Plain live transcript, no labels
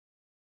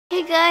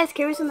Hey guys,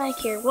 Kirby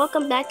OK here.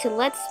 Welcome back to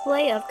Let's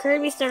Play of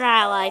Kirby Star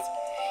Allies.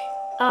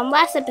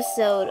 Last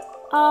episode,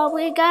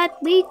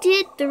 we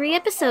did 3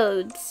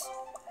 episodes.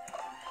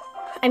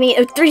 I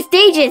mean, 3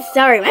 stages.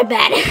 Sorry, my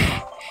bad.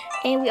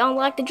 And we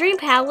unlocked the Dream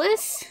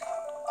Palace.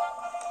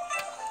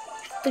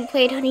 We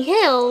played Honey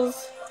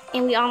Hills,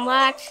 and we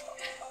unlocked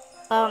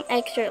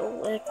extra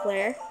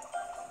eclair.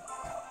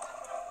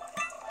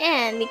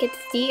 And we get to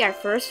see our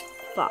first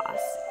boss.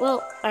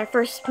 Well, our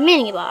first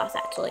mini boss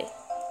actually.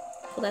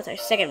 Well, that's our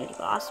second mini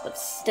boss, but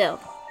still.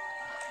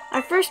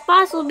 Our first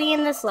boss will be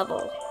in this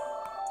level.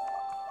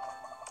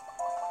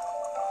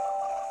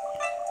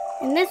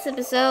 In this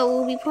episode,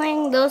 we'll be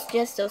playing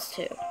just those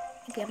 2.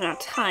 If we have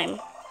enough time.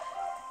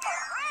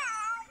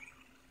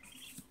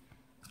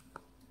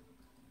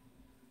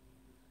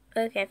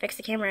 Okay, fix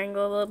the camera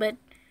angle a little bit.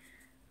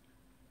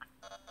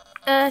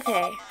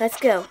 Okay, let's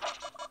go.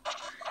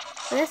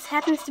 This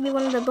happens to be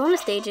one of the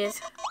bonus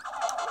stages.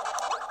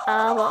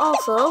 Well,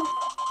 also,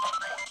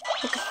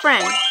 like a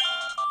friend.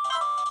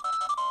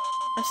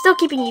 I'm still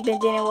keeping you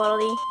bandana,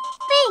 waddle.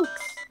 Thanks!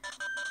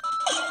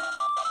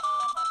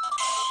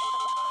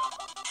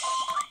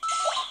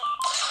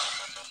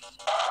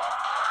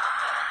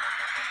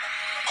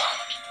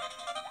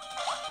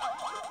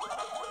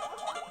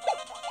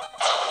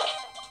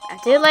 I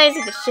did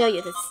lazy to show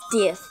you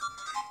this.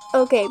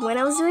 Okay, when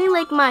I was doing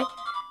like my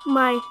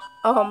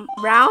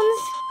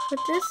rounds with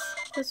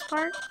this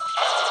part,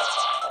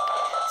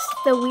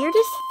 the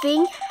weirdest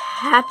thing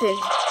happened.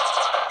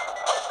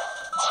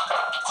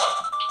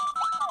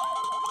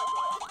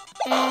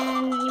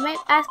 And you might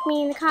ask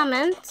me in the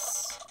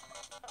comments,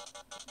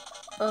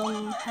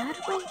 how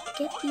do I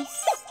get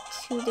these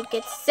 2 to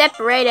get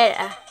separated?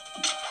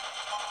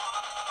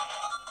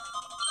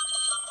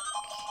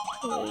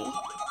 Okay.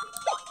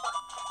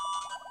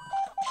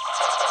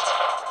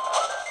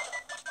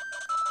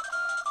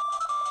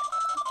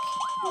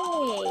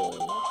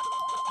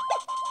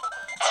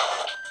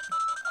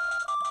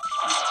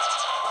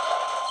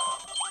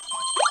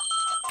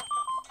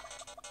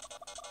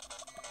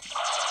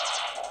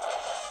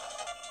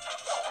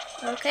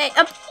 Okay,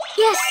 up,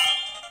 yes!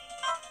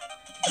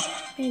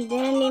 And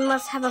then he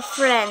must have a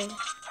friend.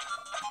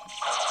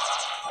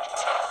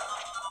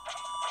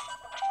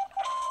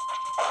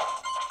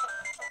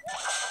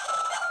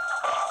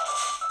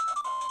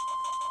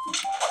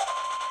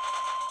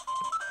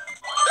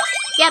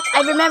 Yep,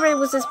 I remember it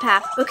was this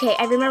path. Okay,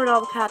 I remembered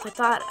all the paths. I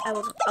thought I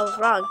was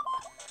wrong.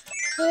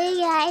 Hey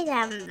guys,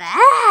 I'm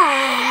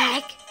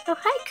back! Oh,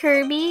 hi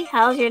Kirby.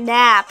 How's your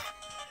nap?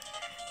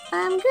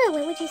 I'm good.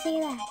 Why would you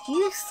say that?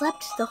 You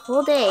slept the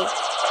whole day.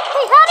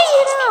 Hey, how do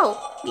you know?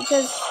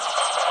 Because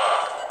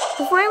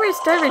before I even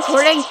started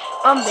recording,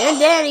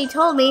 Daddy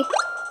told me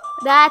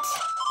that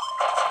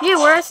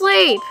you were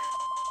asleep.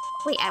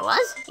 Wait, I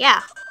was?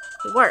 Yeah,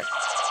 you were.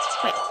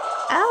 Wait,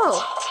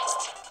 oh.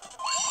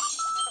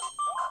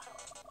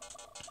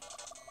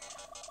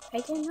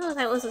 I didn't know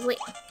that was asleep.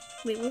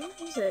 Wait, where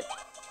is it?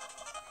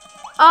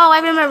 Oh,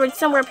 I remember. It's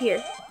somewhere up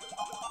here.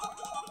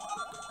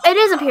 It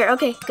is up here.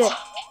 Okay, good.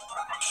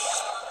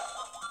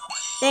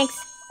 Thanks.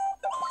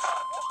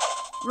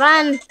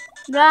 Run!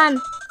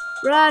 Run!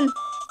 Run!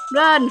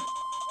 Run!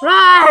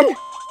 Run!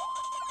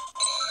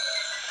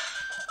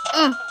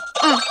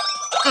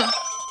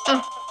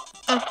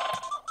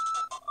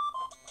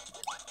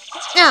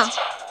 No!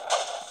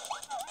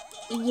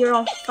 You're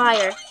on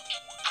fire.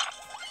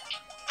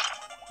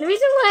 The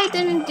reason why I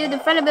didn't do the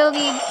friend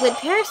ability with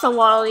Parasol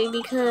Waddle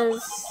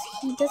because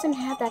he doesn't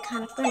have that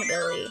kind of friend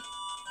ability.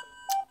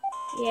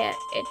 Yeah,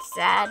 it's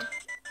sad.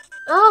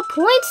 Oh,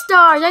 point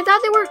stars! I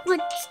thought they were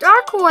like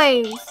star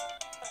coins.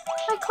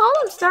 I call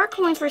them star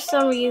coins for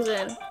some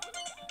reason.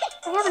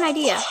 I have an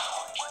idea.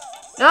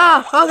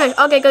 Ah, okay,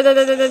 okay, go, go,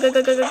 go, go, go,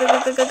 go, go, go,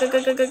 go, go, go, go,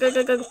 go, go,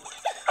 go, go,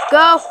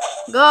 go,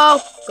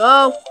 go,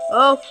 go.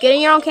 Oh, get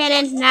in your own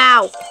cannon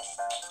now.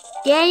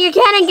 Get in your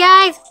cannon,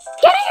 guys.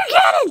 Get in your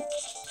cannon.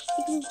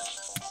 Peekaboo,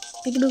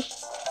 peekaboo,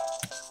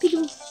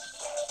 peekaboo,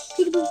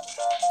 peekaboo,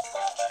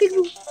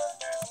 peekaboo,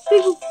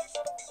 peekaboo,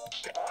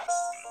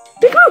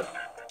 peekaboo.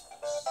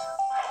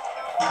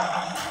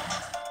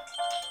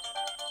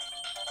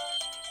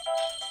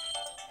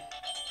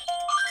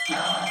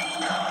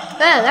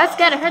 Oh, that's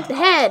gotta hurt the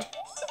head.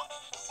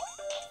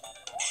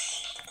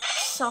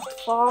 Soft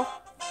fall.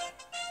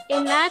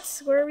 And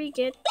that's where we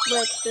get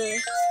like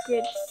the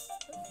scripts.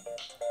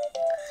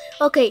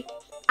 Okay,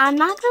 I'm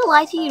not gonna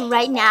lie to you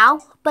right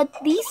now, but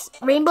these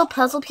rainbow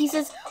puzzle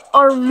pieces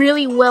are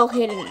really well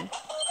hidden.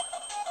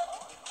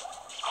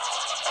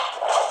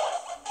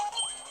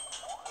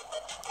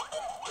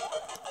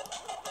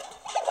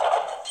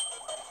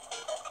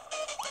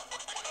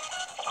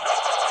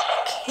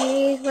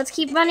 Okay, let's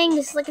keep running.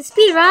 This is like a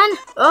speed run.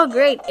 Oh,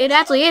 great. It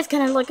actually is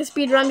kind of like a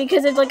speed run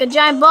because it's like a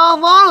giant ball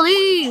of all of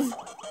these.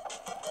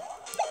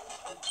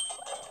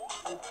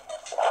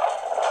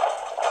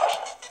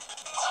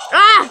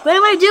 Ah, what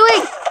am I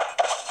doing?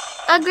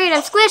 Oh, great.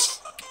 I'm squished.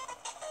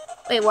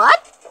 Wait,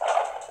 what?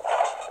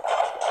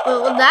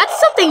 Well, that's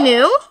something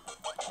new.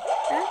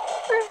 That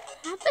never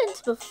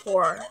happened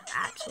before,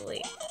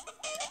 actually.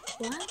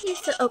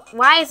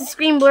 Why is the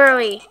screen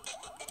blurry?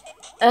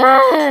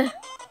 Why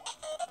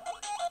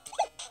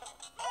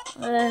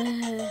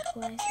is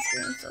the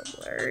screen so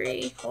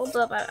blurry? Hold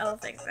up, I'll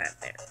fix that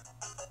there.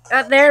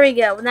 There we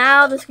go.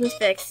 Now the screen's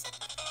fixed.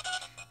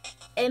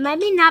 It might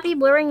not be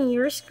blurring in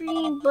your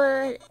screen,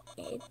 but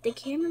the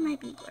camera might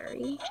be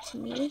blurry to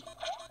me.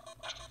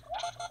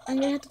 I'm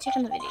gonna have to check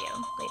on the video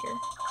later.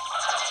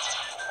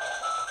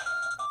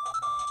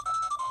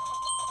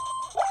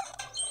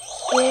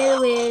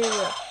 Where?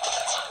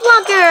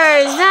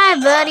 Flunkers! Hi,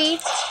 buddy!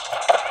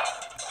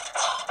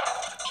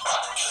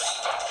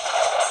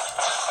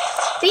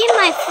 Be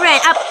my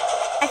friend.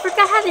 I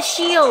forgot how to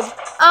shield.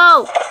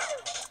 Oh!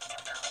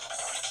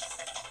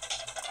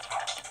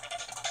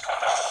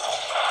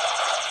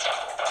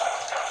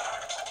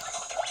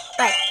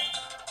 Bye.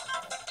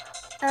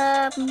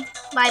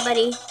 Bye,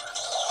 buddy.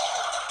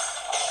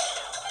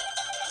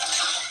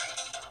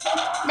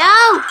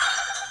 No!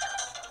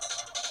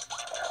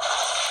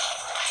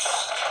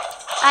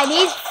 I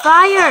need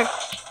fire!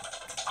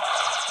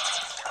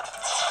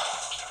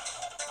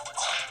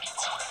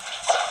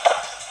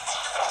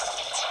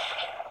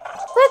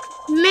 Look!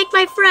 Make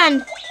my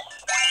friend!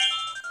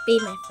 Be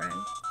my friend.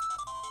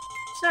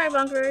 Sorry,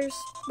 bunkers,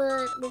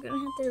 but we're gonna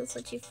have to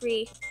set you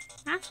free.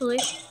 Actually.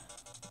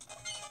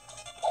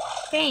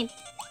 Pain.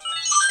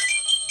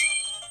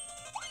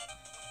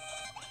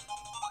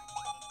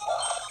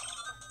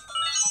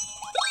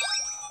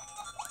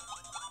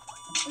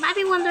 You might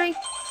be wondering,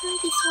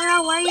 Kirby Star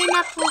Allies,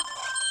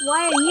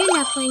 why are you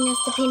not playing as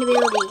the pain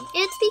ability?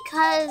 It's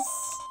because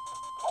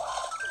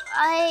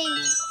I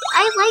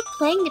like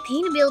playing the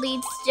pain ability.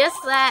 It's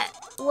just that,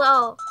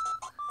 well,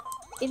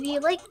 if you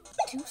like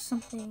do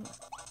something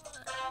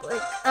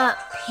like a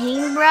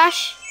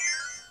paintbrush,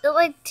 it'll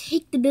like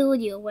take the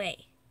ability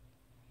away.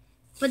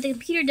 But the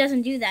computer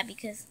doesn't do that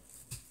because,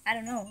 I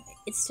don't know,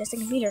 it's just a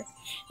computer.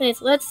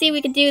 Anyways, let's see if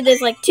we can do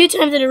this like 2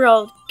 times in a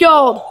row.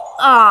 Gold!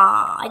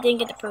 Ah, I didn't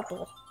get the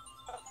purple.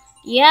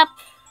 Yep.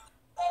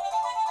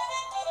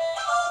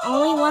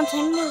 Only 1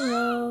 time in a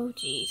row.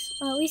 Jeez.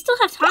 We still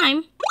have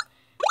time.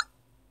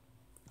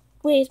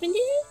 Wait, is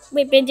Bandana?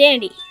 Wait,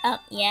 Bandanity.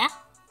 Yeah?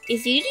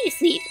 Is he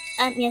asleep?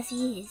 Yes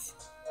he is.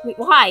 Wait,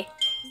 why?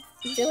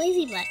 He's a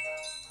lazy butt.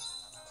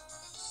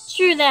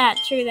 True that,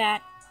 true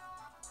that.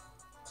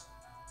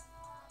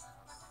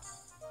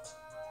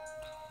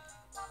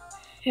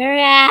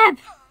 Hurry up!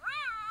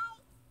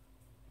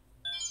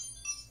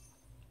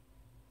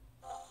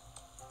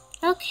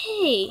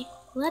 Okay,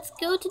 let's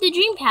go to the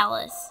Dream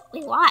Palace.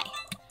 Wait, why?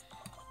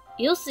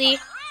 You'll see.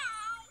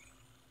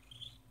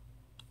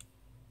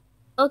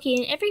 Okay,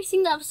 in every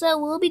single episode,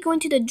 we'll be going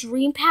to the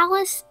Dream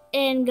Palace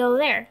and go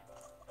there.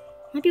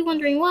 Might be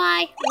wondering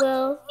why.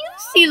 Well, you'll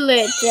see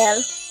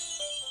later.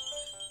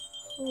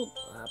 Hold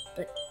up,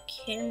 the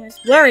camera's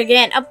blurry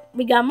again. Up,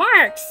 we got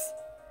Marx.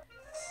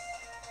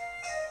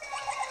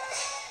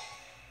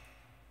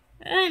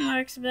 Hi,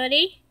 Marx,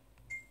 buddy.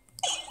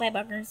 Bye,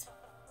 buggers.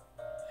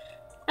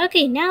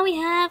 Okay, now we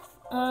have,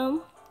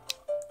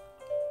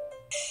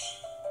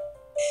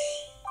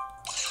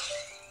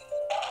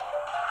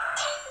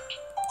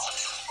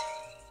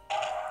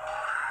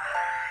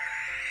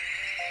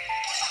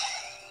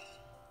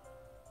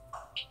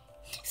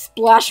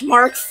 Splash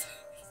Marx.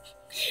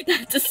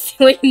 That's a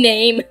silly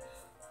name.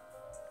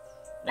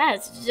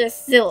 That's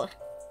just silly.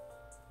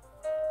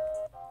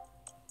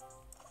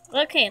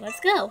 Okay, let's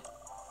go.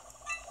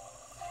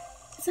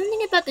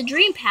 Something about the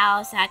Dream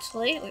Palace,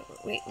 actually.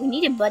 Wait, we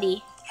need a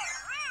buddy.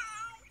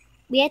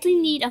 We actually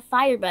need a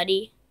fire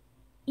buddy.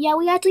 Yeah,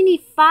 we actually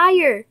need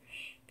fire.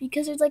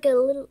 Because there's like a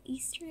little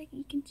Easter egg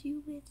you can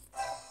do with...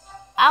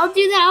 I'll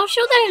do that. I'll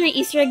show that in an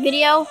Easter egg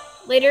video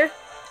later.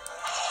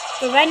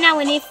 But right now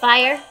we need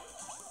fire.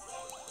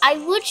 I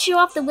would show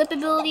off the whip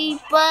ability,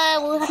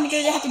 but we'll have to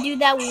do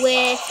that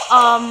with,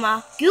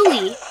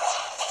 Gooey.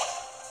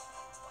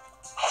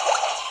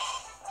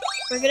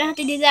 We're gonna have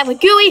to do that with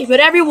Gooey, but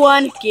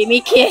everyone, give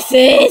me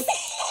kisses!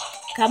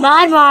 Come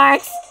on,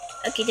 Marx!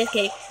 Okay, just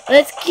kidding.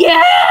 Let's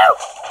go!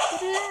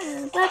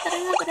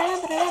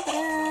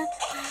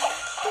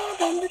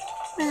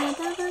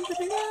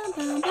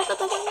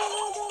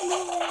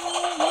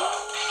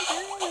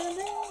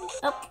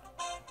 Oh.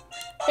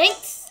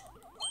 Thanks!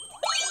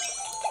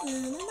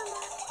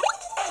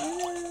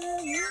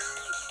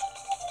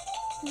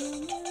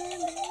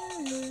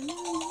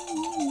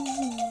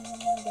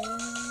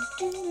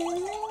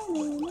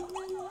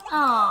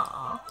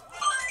 Aww.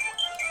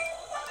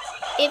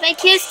 If I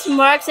kissed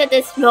Marx at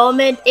this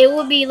moment, it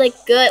would be like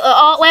good.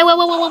 Oh,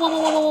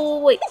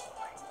 wait.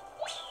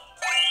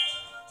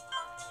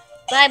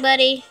 Bye,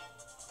 buddy.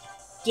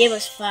 Give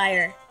us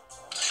fire.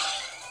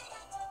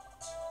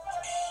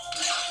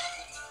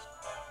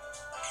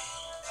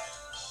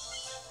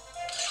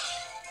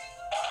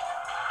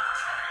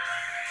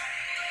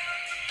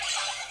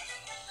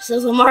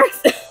 Sizzle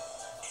Marx.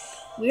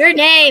 Weird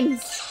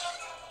names.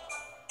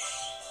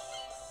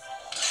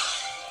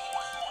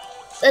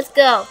 Let's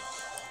go.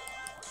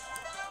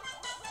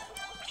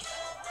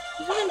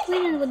 I haven't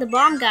played with the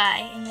bomb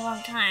guy in a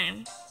long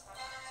time.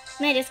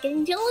 Man, just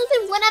getting to only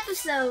been one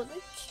episode.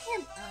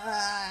 Come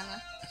on.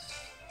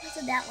 It's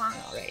not that long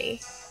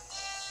already.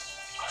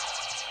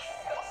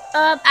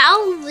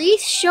 I'll at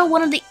least show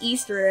one of the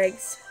Easter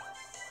eggs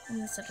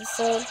in this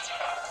episode.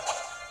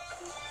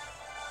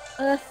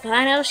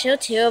 Fine, I'll show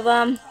 2 of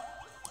them.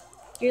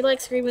 You're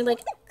like screaming like,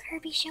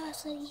 Kirby, show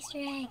us an Easter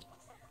egg.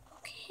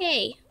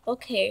 Okay,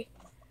 okay.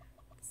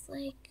 It's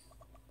like,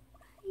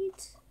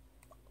 right?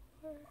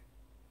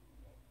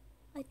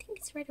 I think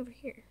it's right over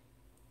here.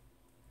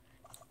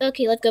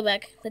 Okay, let's go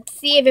back. Let's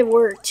see if it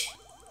worked.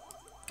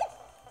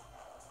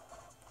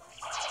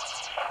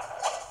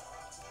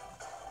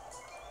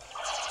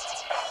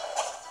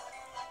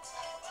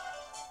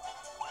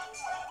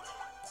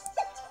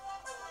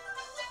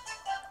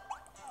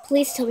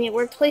 Please tell me it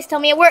worked. Please tell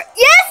me it worked.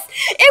 Yes!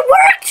 It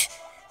worked!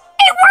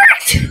 It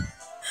worked!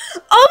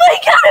 Oh my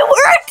god, it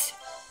worked!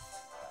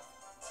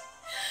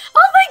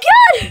 Oh my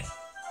god!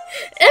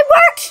 It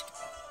worked!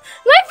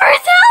 My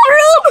first HAL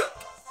room!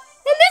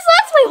 And this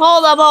lets me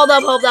hold up.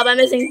 I'm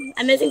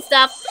missing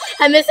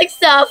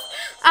stuff.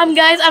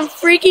 Guys, I'm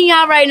freaking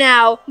out right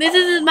now. This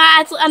is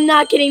I'm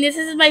not kidding. This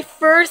is my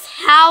first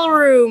HAL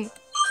room.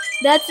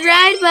 That's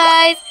right,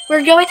 guys.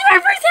 We're going to our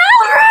first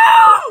HAL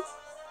room!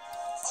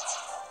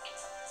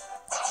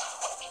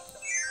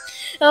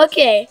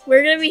 Okay,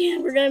 we're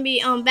gonna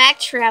be back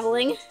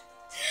traveling.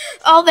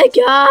 Oh my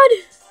god!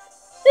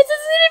 This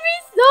is gonna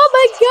be, oh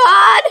my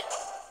god!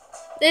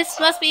 This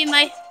must be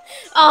my,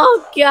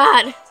 oh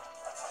god!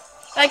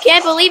 I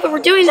can't believe it. We're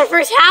doing the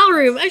first HAL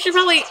room. I should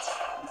probably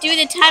do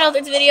the title of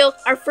this video,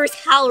 our first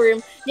HAL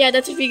room. Yeah,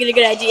 that's a pretty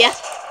good idea.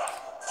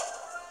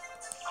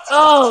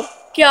 Oh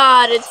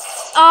god,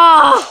 it's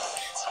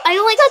I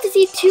only got to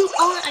see 2.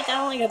 I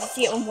only got to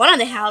see it in one of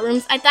the HAL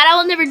rooms. I thought I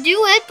would never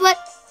do it, but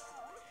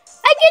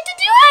I get to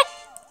do it!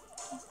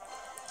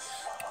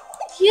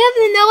 You have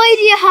no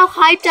idea how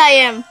hyped I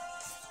am.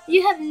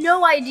 You have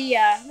no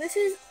idea. This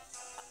is...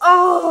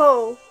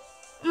 Oh,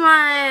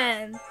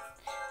 man.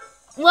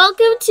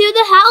 Welcome to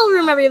the HAL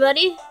room,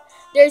 everybody.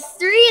 There's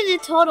 3 in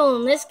the total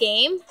in this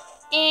game.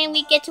 And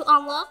we get to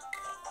unlock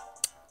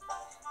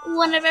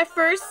one of our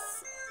first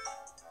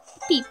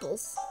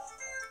peoples.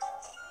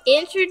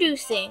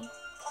 Introducing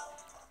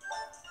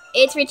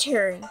its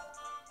return.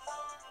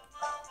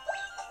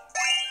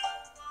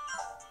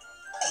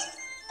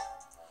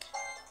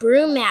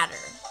 Broom Matter.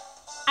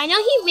 I know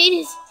he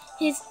made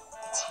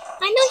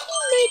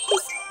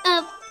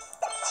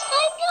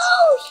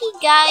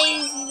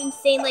guys even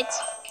saying like,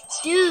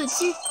 dude,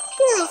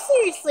 girl,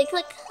 seriously,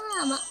 like,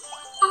 come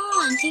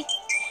on. He's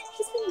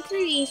been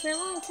pretty for a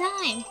long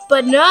time.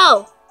 But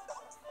no,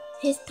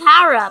 his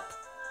power up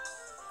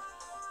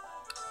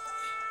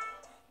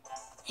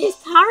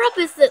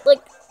is that,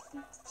 like,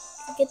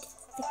 get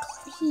the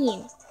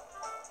clean.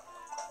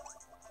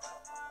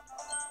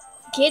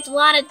 Kids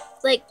want to,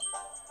 like,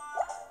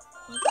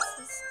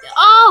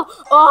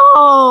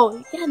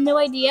 oh, you have no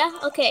idea?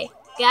 Okay,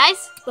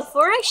 guys,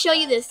 before I show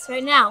you this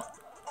right now,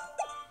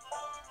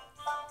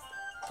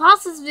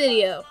 pause this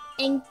video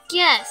and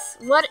guess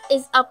what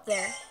is up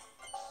there.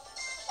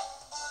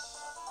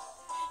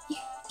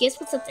 Guess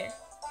what's up there?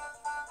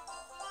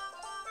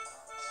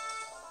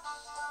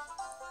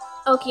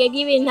 Okay, I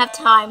give you enough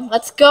time.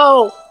 Let's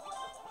go.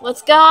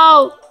 Let's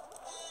go.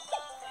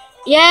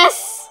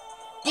 Yes.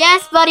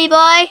 Yes, buddy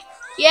boy.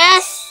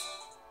 Yes.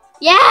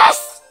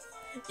 Yes.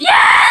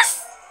 Yes.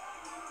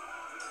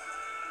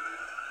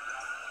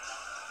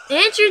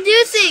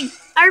 Introducing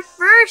our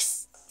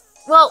first,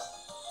 well,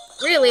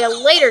 really a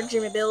later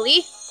gym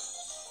ability,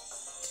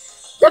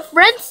 the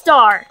Friend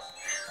Star.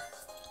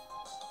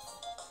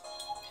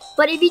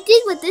 But if you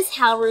did with this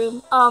HAL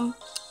room,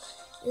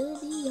 it'll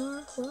be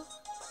your, well,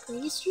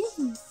 greatest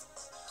dreams.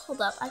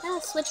 Hold up, I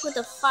gotta switch with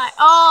the fire.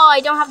 Oh, I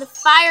don't have the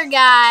fire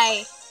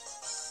guy.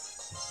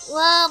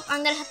 Well,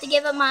 I'm gonna have to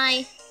give up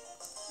my,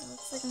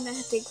 looks like I'm gonna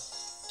have to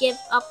give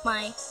up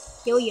my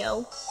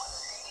yo-yo.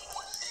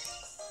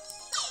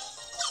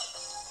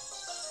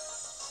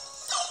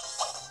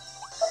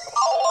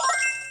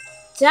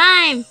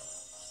 Time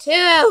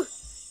to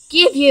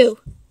give you,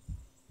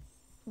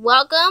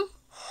 welcome,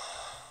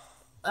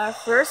 our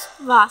first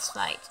boss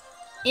fight.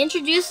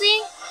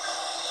 Introducing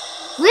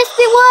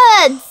Wispy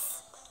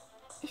Woods.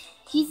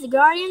 He's the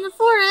guardian of the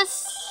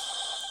forest.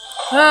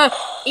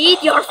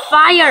 Eat your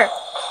fire.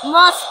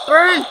 Must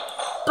burn.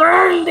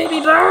 Burn, baby,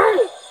 burn.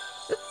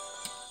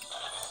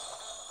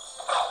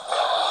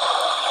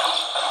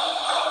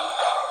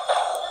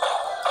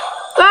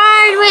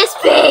 Burn,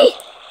 Wispy.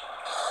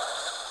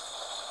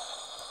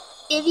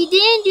 If you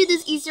didn't do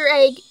this Easter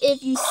egg,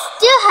 if you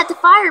still had the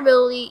fire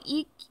ability,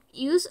 you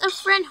use a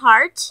friend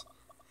heart,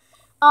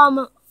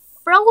 throw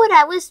it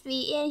at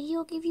Wispy, and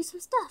he'll give you some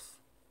stuff.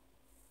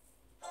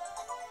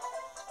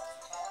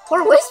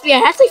 Poor Wispy,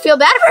 I actually feel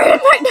bad for him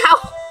right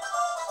now.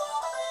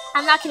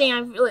 I'm not kidding,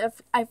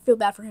 I feel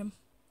bad for him.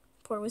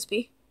 Poor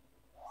Wispy.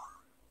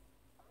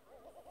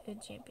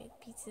 Good champion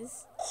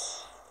pieces.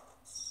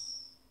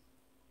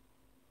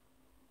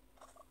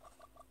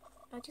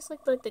 I just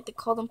like to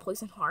call them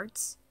poison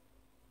hearts.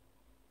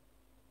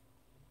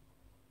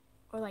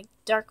 Or like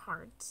dark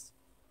hearts.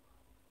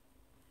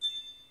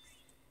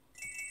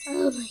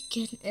 Oh my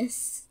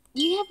goodness.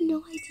 You have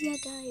no idea,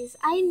 guys.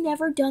 I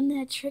never done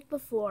that trick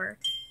before.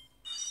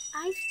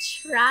 I've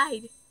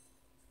tried.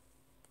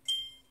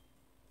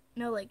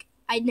 No, like,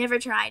 I never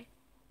tried.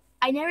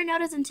 I never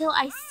noticed until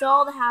I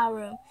saw the HAL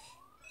room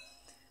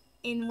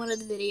in one of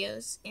the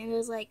videos. And it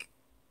was like,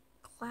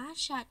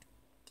 Clash at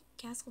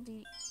Castle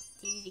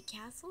dedede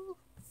Castle?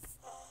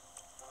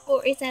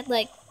 Or is that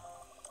like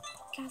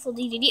Castle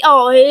dedede?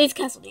 Oh, it is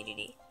Castle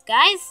dedede.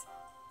 Guys?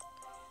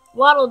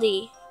 Waddle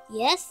D.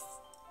 Yes?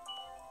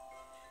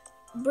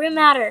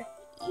 Brimmatter.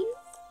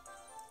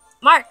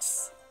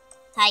 Marx.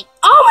 Hi.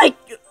 Oh my...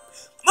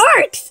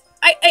 Marx!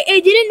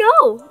 I didn't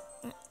know.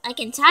 I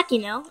can talk, you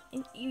know.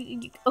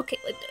 Okay,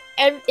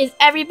 is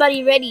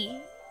everybody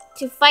ready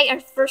to fight our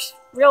first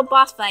real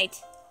boss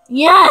fight?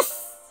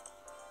 Yes!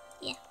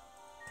 Yeah.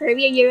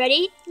 Kirby, are you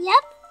ready?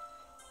 Yep.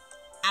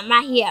 I'm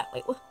right here.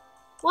 Wait,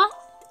 what?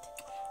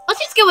 Let's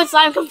just go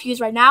inside. I'm confused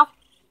right now.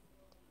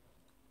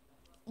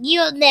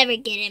 You'll never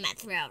get in my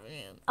throne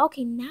room.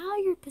 Okay, now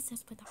you're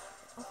possessed by the heart.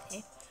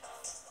 Okay.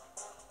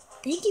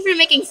 Thank you for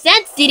making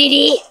sense,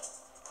 dedede.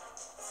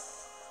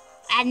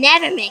 That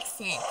never makes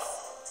sense.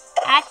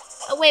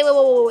 Oh, wait.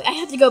 I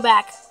have to go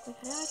back. Wait,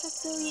 how do I talk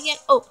to you again?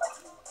 Oh.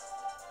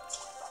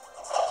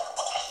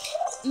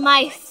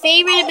 My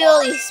favorite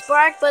ability is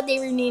Spark, but they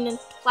renamed it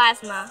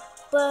Plasma.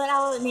 But I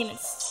will name it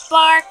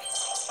Spark.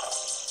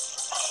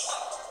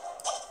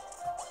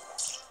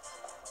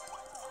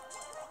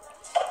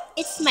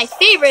 It's my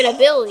favorite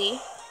ability.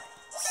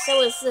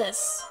 So is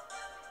this.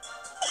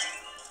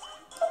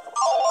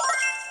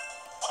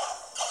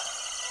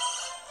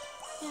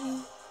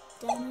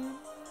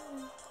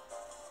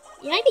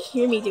 You might be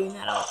hearing me doing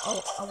that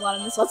a lot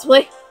in this Let's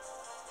Play.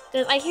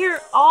 Because I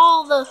hear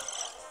all the,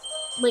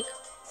 like,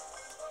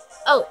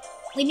 oh,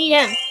 we need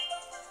him.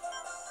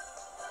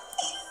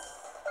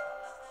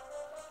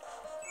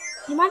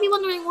 You might be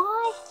wondering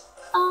why.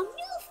 You'll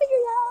figure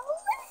it out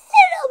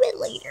a little bit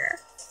later.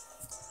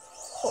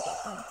 Hold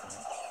on.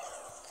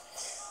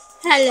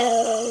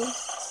 Hello.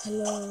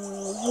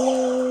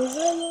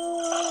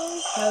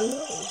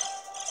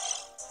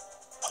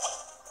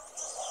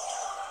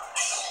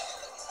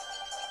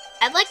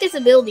 I like this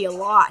ability a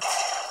lot.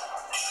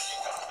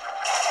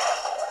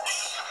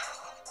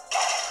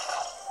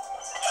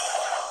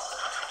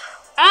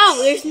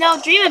 Oh, there's no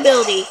dream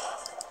ability.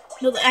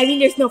 No, I mean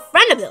there's no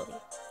friend ability.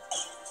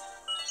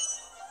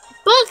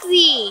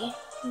 Bugsy!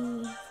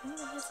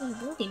 Has an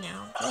ability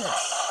now. Good.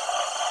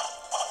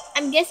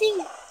 I'm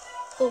guessing,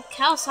 well,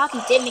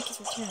 Kawasaki did make his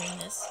return in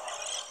this.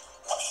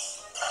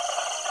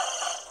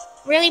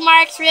 Really,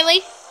 Marx?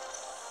 Really?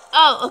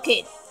 Oh,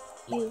 okay.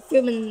 You threw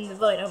him in the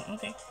void. Oh,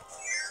 okay.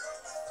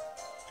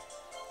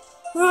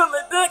 Oh,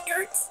 my back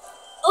hurts.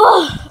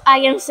 Ugh, I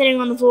am sitting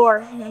on the floor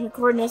and I'm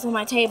recording this on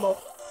my table.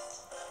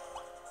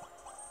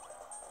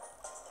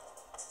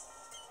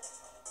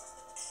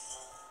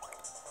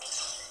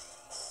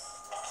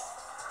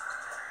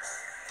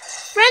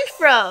 French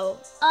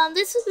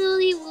this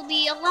ability will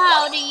be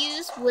allowed to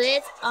use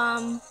with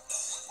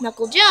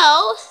Knuckle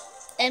Joe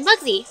and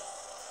Bugsy.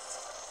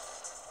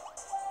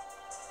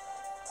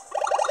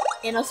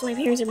 And also my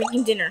parents are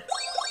making dinner. I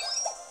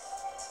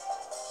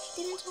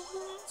didn't tell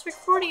them I was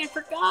recording, I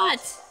forgot.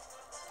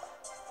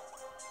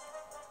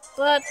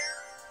 But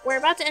we're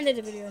about to end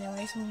the video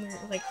anyway, so when we're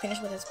like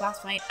finished with this boss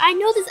fight. I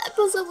know this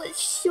episode was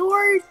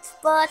short,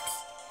 but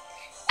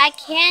I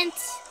can't.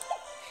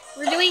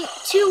 We're doing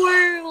two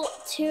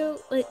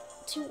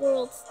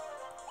worlds.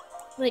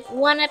 Like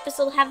one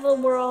episode half of the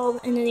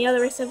world, and then the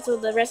other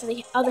episode the rest of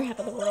the other half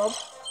of the world.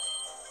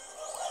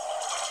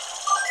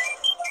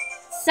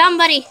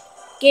 Somebody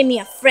give me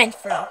a French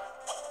fro.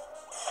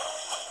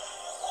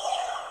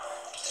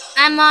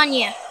 I'm on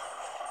you.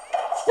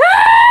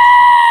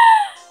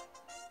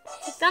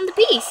 I found the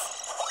piece.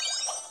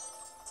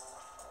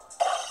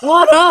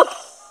 What up?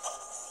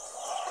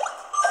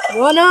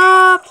 What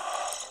up?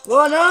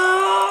 What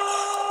up?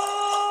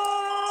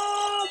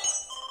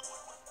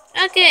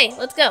 Okay,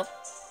 let's go.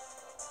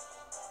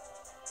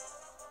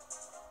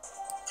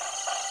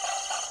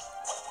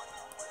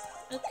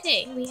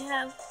 Okay, we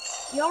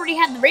already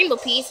have the rainbow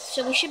piece,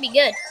 so we should be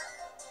good.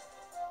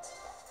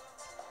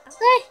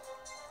 Okay.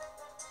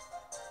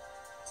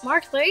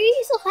 Mark, why are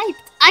you so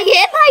hyped? I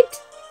am hyped!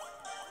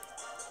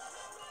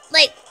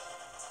 Like,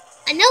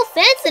 I know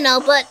fans and all,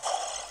 but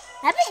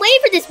I've been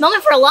waiting for this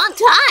moment for a long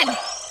time.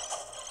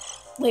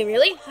 Wait,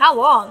 really? How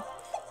long?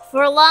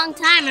 For a long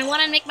time. I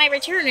want to make my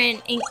return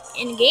in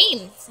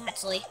games,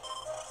 actually.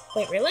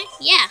 Wait, really?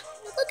 Yeah.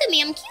 Look at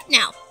me, I'm cute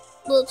now.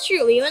 Well,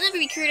 true, you will never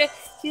be cute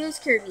as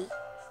Kirby.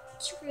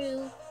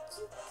 True.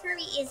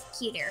 Kirby is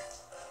cuter.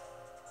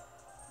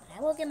 But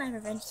I will get my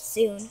revenge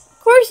soon. Of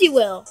course you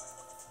will.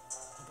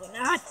 But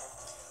not.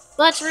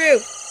 But true.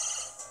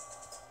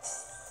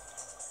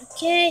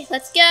 Okay,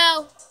 let's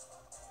go.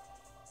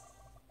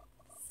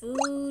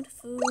 Food.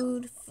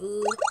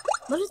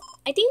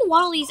 I think the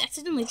Waddleys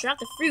accidentally dropped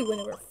the fruit when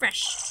they were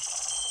fresh.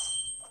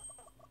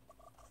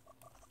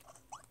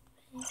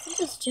 I think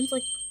this gym's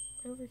like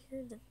over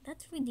here.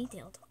 That's really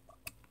detailed.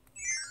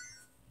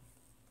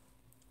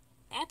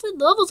 Actually,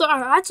 the levels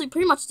are actually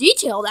pretty much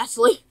detailed,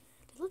 actually.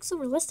 They look so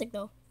realistic,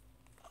 though.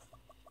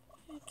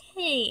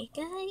 Okay,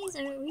 guys,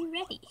 are we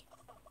ready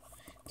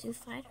to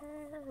fight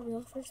our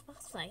real first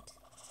boss fight?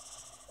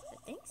 I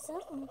think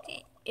so.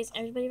 Okay, is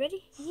everybody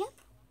ready? Yep.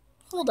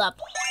 Hold up.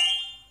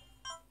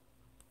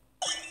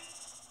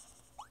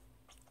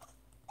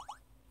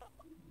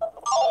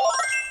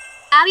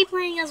 I'll be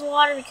playing as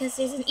water because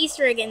there's an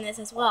Easter egg in this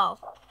as well.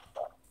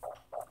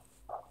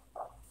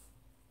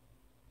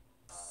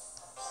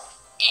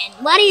 And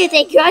what do you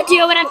think you're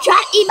doing when I'm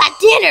trying to eat my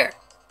dinner?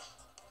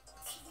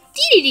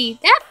 Dedede,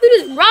 that food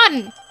is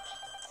rotten.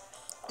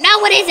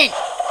 No, it isn't.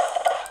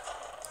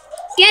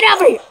 Get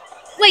over here.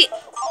 Wait.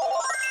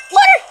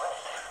 Water?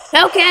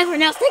 Okay, we're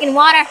now sticking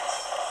water.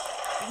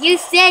 You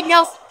said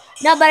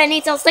nobody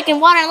needs no sticking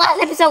water in the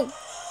last episode.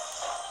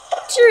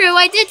 True,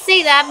 I did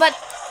say that,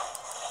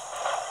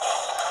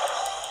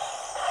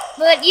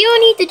 but you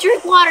need to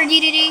drink water,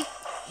 Dedede.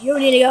 You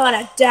need to go on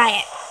a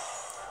diet.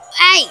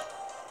 Hey,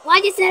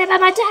 why'd you say that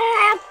about my diet?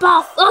 I am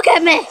buff. Look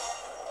at me.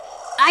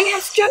 I am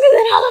stronger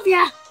than all of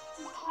you.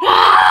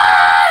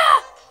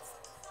 Ah!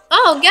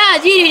 Oh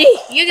God, Dedede,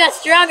 you got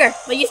stronger,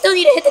 but you still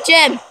need to hit the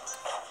gym.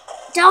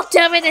 Don't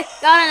tell me to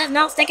go on a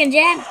no-sticking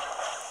gym.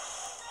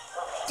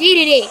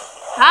 Dedede,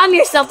 calm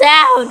yourself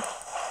down.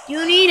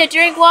 You need to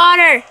drink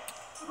water.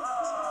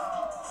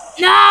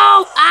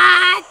 No,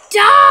 I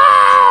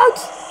don't.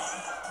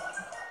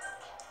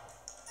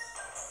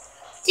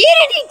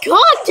 Dedede,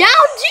 calm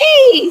down,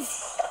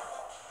 jeez.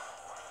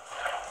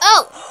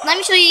 Oh, let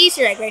me show you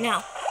Easter egg right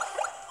now.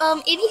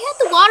 If you have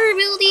the water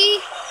ability,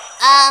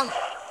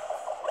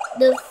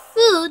 the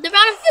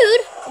round of food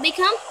will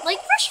become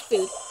like fresh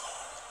food.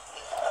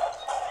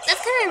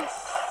 That's kind of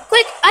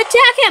quick.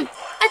 Attack him!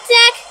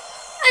 Attack!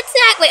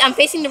 Wait, I'm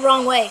facing the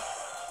wrong way.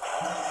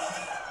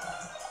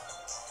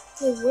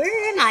 Wait,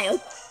 where am I?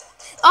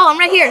 Oh, I'm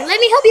right here. Let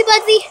me help you,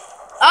 Bugsy.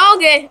 Oh,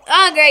 good.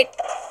 Oh, great.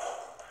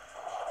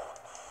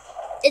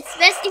 It's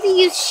best if you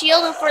use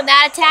shield for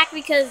that attack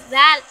because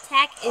that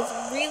attack is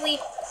really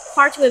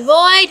hard to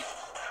avoid.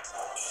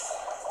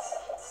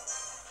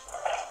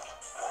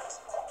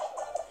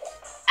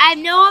 I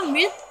know I'm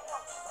real.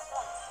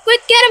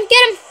 Quick, get him!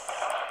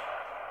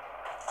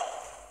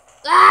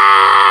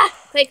 Ah!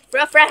 Quick,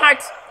 throw friend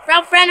hearts!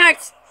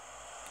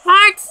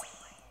 Hearts!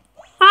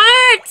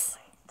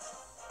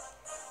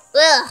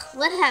 Ugh,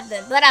 what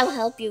happened? But I'll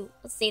help you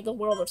save the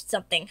world or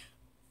something.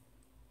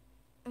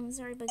 I'm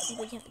sorry, but you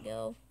have to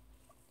go.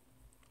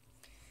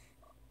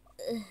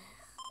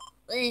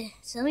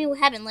 Tell me what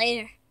happened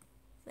later.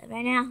 But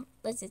right now,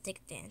 let's just take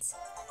a dance.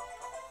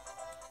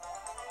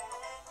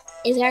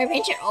 Is our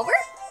adventure over?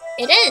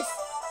 It is.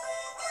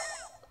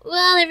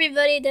 Well,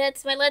 everybody,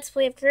 that's my Let's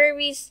Play of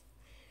Kirby's.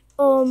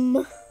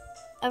 Of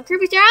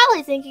Kirby Star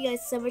Allies. Thank you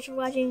guys so much for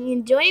watching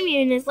and joining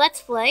me in this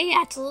Let's Play.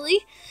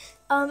 Absolutely.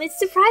 It's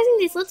surprising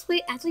this Let's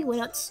Play actually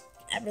went out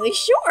really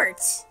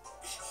short.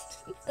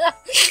 I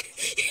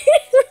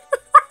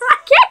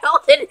can't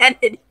hold it in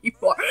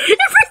anymore.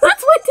 Every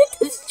Let's Play did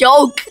this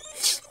joke.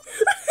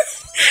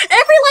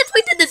 Every Let's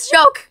Play did this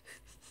joke.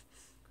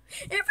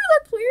 Every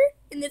Let's Player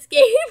in this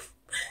game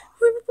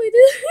whoever played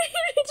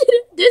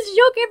this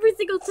joke every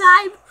single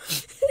time.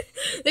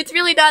 It's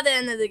really not the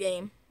end of the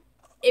game.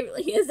 It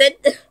really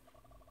isn't.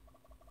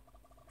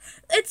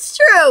 It's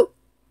true.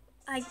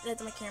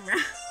 That's my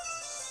camera.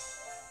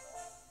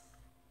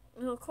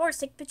 Well, of course,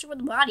 take a picture with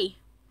the body.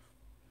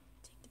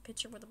 Take the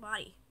picture with the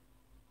body.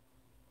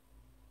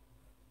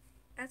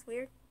 That's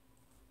weird.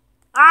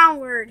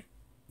 Onward.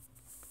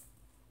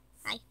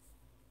 Hi.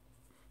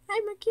 Hi,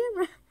 my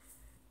camera.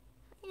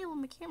 I know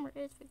where my camera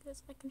is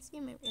because I can see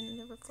it in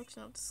the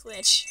reflection of the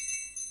switch.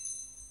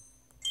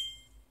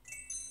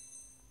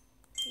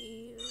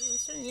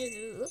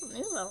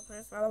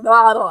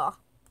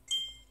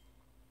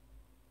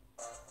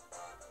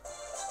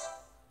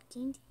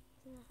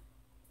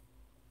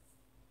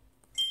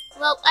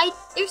 Well,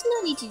 there's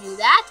no need to do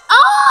that.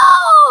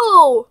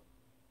 Oh!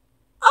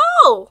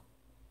 Oh!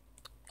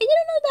 I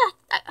didn't know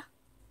that.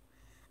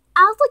 I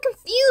was like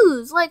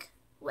confused. Like,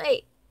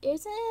 wait,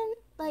 isn't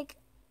like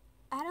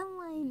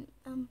Adeline,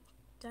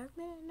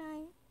 Darkman at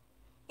Night,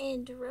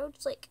 and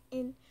Roach like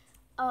in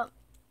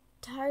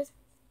Tarzar,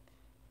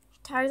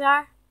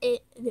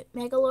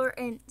 Megalore,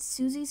 and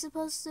Susie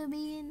supposed to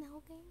be in the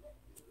whole game?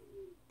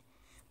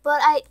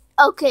 But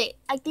okay,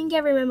 I think I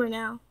remember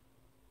now.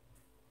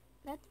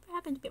 That never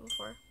happened to me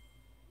before.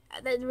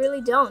 That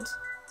really don't.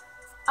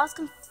 I was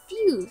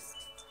confused.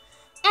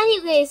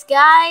 Anyways,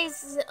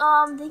 guys,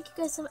 thank you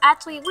guys so much.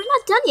 Actually, we're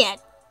not done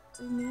yet.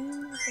 Go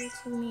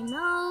to main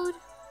mode.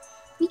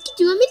 We can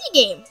do a mini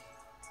game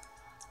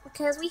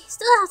because we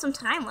still have some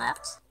time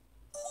left.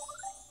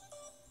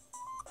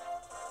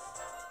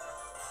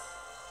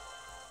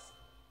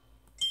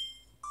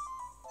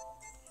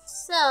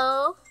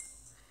 So,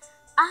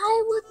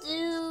 I will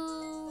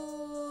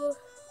do,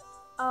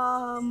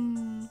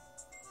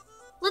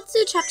 let's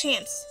do Chop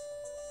Champs.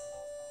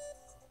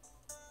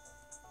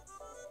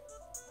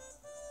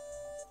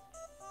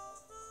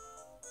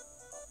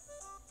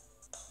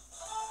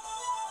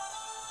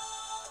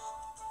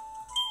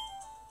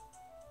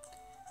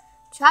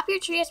 Chop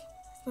your tree as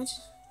much as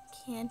you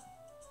can.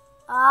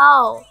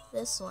 Oh,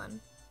 this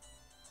one.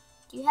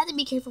 You have to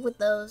be careful with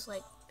those,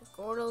 like the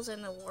gordles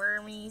and the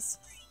wormies.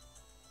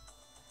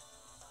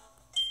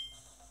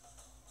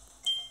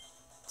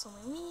 It's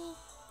only me.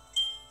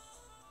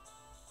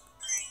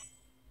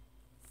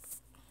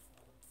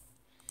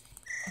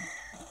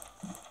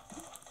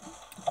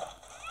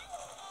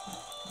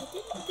 I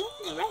didn't do it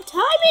in the right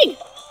timing.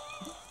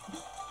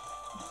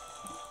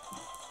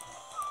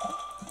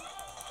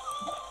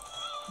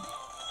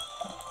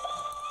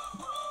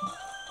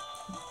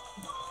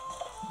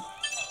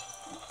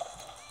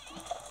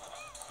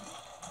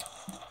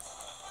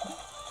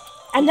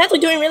 I'm definitely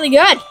doing really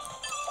good.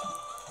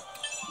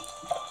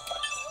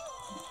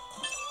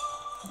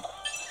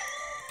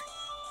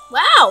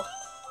 Wow!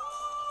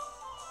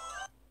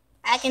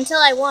 I can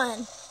tell I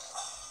won.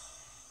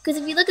 Because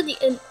if you look at the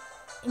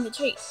in the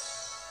tree.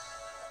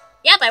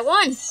 Yep, I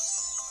won.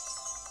 There's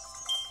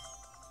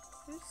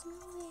no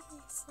way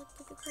it's like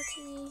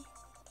difficulty.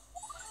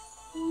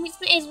 We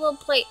may as well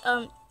play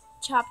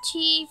Chop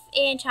Chief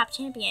and Chop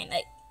Champion.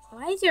 Like,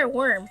 why is there a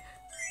worm?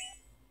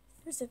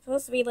 They're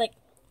supposed to be like.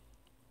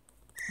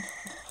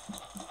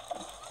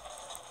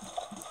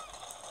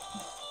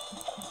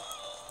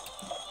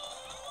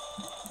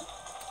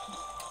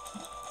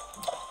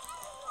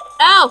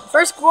 Oh,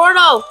 first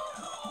Gordo.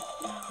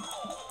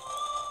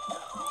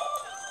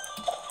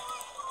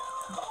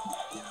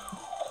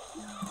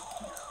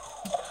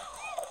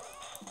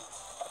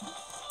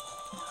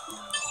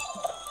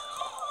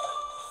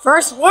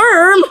 First worm.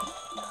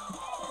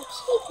 I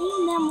keep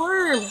eating them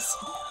worms.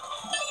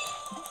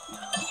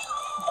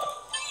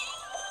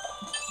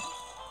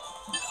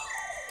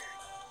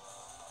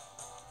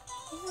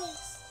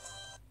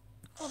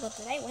 Hold up,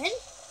 did I win?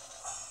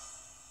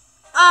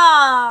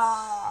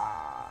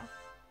 Ah.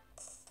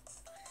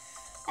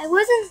 I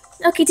wasn't,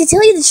 okay, to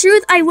tell you the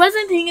truth, I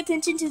wasn't paying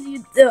attention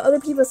to the other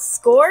people's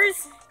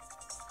scores.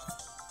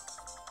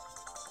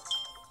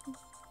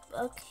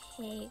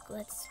 Okay,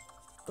 let's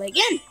play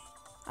again.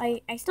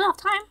 I still have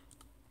time.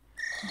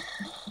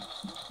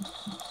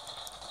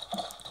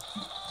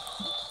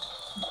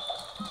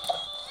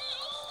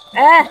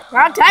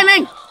 Wrong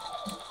timing.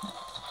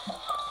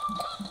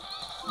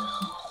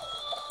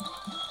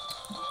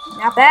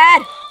 Not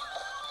bad.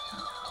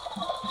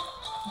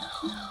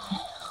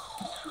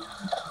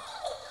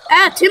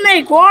 Too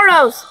many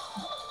Gordos.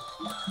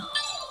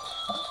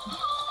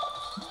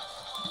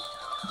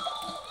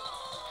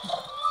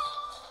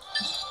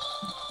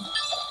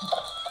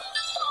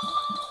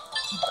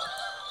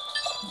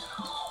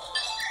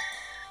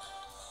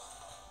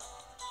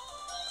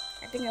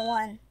 I think I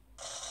won.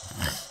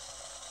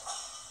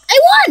 I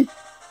won!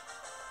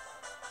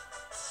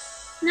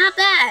 Not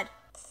bad.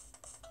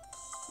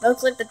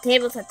 Looks like the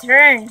tables have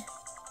turned.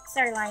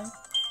 Sorry, line.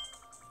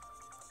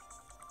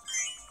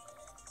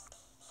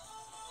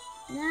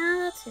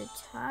 Now to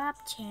Top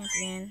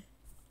Champion.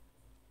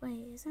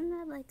 Wait, isn't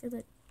that like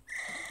the...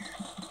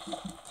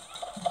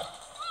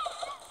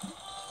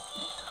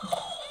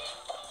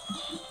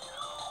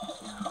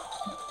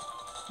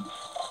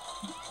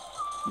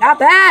 Not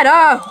bad.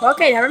 Oh,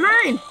 okay, never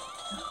mind.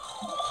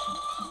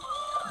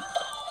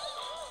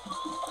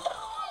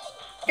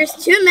 There's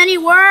too many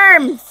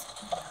worms.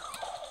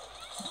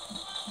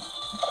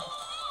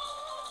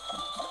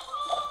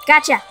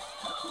 Gotcha.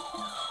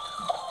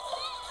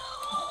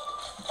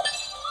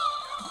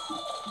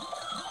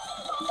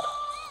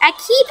 I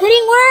keep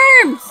hitting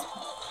worms.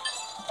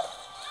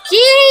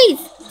 Jeez,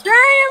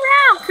 turn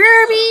around,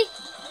 Kirby.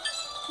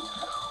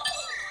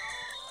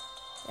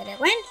 Did I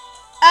win?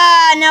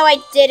 No, I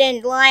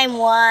didn't. Line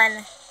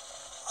won.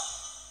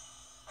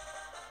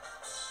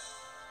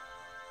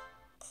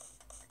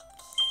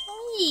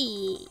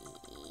 Hey,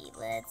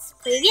 let's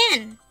play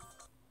again.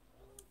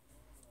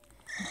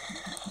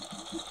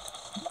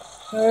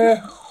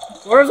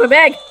 Where's the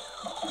bag?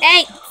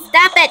 Hey,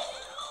 stop it.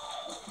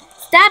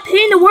 Stop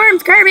hitting the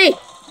worms, Kirby.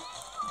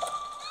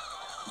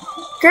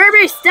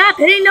 Kirby, stop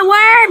hitting the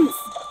worms.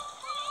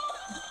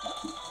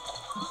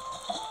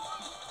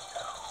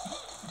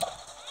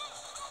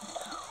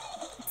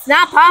 It's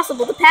not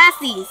possible to pass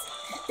these.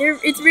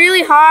 It's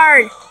really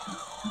hard.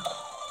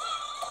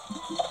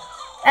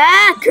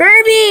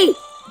 Kirby!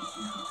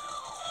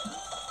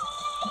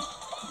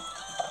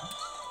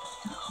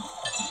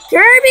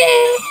 Kirby!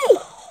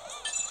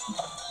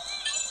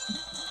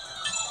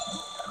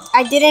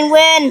 I didn't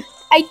win.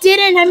 I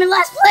didn't. I'm in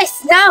last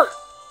place. No.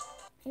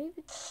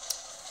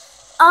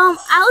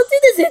 I'll do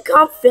this in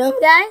comp film,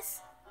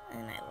 guys.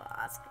 And I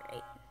lost.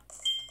 Great.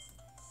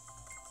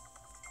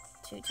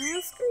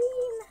 2-times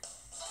screen.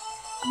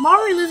 I'm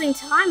already losing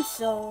time,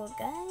 so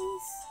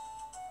guys.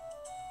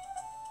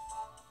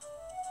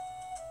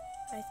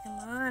 Guys, come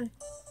on.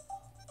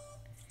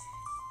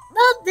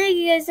 Well, thank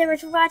you guys so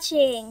much for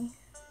watching.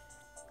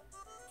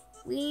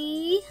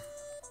 Hold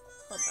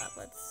up,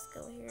 let's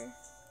go here.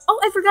 Oh,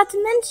 I forgot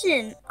to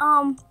mention,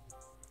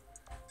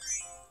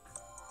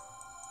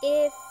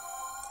 if,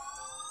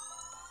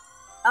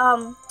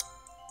 I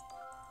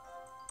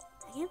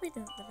can't believe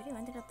the video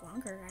ended up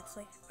longer,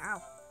 actually.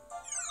 Wow.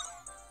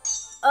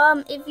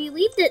 if you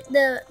leave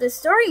the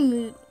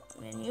story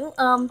menu,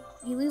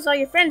 you lose all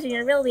your friends and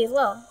your ability as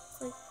well.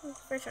 It's like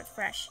fresh starts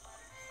fresh.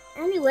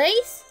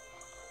 Anyways,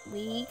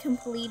 we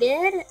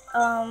completed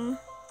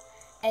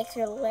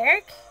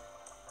eclair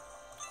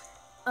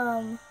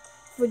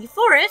for the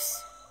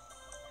forest,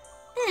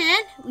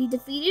 and we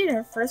defeated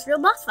our first real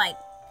boss fight,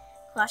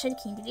 Clash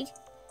at King Dedede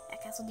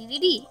at Castle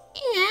dedede,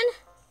 and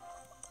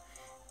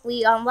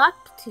we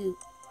unlocked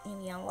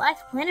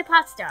Planet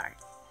Potstar.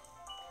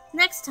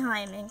 Next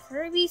time in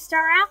Kirby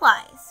Star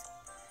Allies.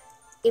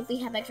 If we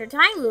have extra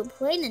time, we will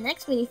play in the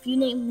next few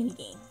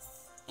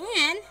minigames.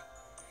 And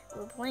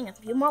we're playing a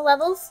few more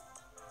levels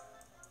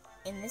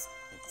in this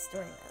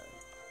story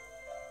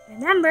mode.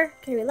 Remember,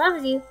 Kirby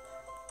loves you.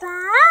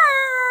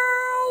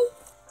 Bye!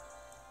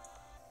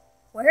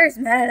 Where's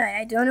Meta Knight?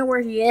 I don't know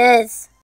where he is.